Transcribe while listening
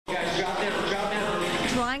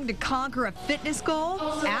trying to conquer a fitness goal?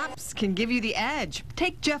 Apps can give you the edge.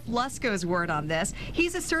 Take Jeff Lusko's word on this.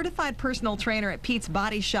 He's a certified personal trainer at Pete's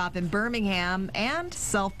Body Shop in Birmingham and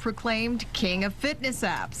self-proclaimed king of fitness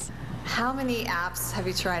apps. How many apps have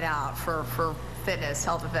you tried out for fitness,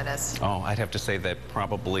 health and fitness? Oh, I'd have to say that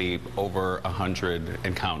probably over 100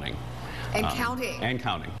 and counting. And counting? And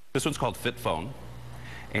counting. This one's called Fit Phone.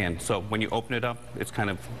 And so when you open it up, it's kind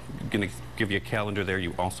of going to give you a calendar there.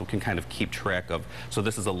 You also can kind of keep track of. So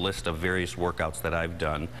this is a list of various workouts that I've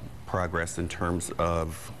done. Progress in terms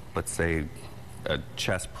of, let's say, a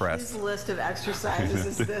chest press. His list of exercises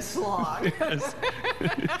is this long. Yes.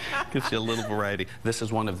 Gives you a little variety. This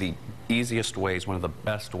is one of the easiest ways, one of the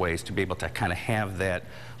best ways to be able to kind of have that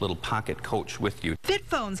little pocket coach with you.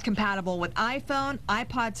 FitPhone's compatible with iPhone,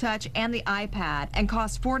 iPod Touch, and the iPad and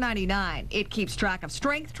costs $4.99. It keeps track of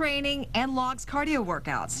strength training and logs cardio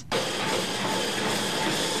workouts.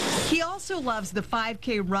 He also loves the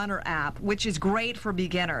 5K Runner app, which is great for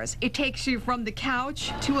beginners. It takes you from the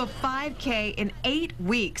couch to a 5K in 8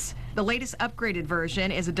 weeks. The latest upgraded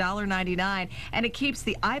version is $1.99, and it keeps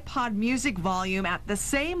the iPod music volume at the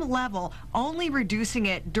same level, only reducing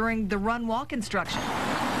it during the run-walk instruction.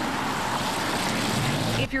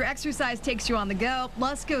 If your exercise takes you on the go,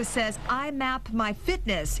 Lusko says iMap My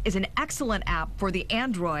Fitness is an excellent app for the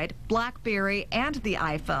Android, BlackBerry, and the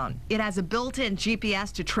iPhone. It has a built-in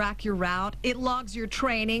GPS to track your route. It logs your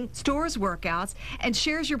training, stores workouts, and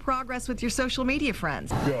shares your progress with your social media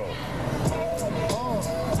friends. Go.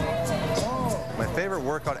 My favorite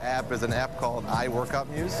workout app is an app called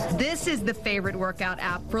iWorkoutMuse. This is the favorite workout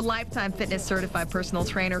app for Lifetime Fitness certified personal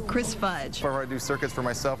trainer Chris Fudge. Whenever I do circuits for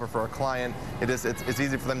myself or for a client, it's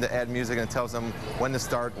easy for them to add music, and it tells them when to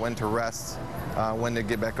start, when to rest, when to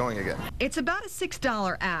get back going again. It's about a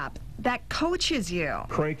 $6 app that coaches you.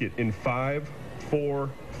 Crank it in 5, 4,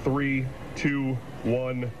 3, 2,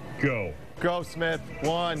 1, go. Go, Smith.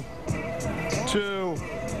 1, 2,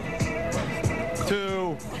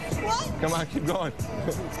 2. Come on, keep going.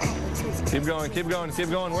 Keep going, keep going, keep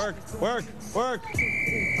going. Work, work, work.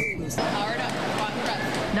 Powered up. Come on,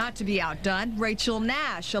 press. Not to be outdone, Rachel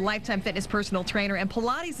Nash, a Lifetime Fitness personal trainer and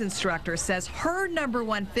Pilates instructor, says her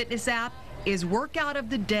 #1 fitness app is Workout of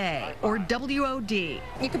the Day, or WOD.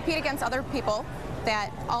 You compete against other people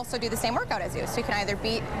that also do the same workout as you, so you can either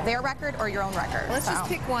beat their record or your own record. Let's just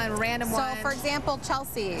pick one, random one. So, for example,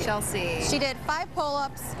 Chelsea. She did 5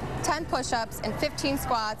 pull-ups, 10 push-ups, and 15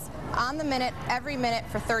 squats on the minute, every minute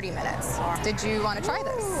for 30 minutes. Did you want to try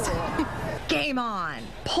this? Game on.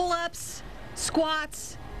 Pull-ups,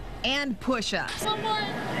 squats, and push-ups. One more.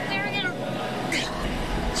 There we go.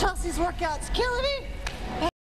 Chelsea's workout's killing me.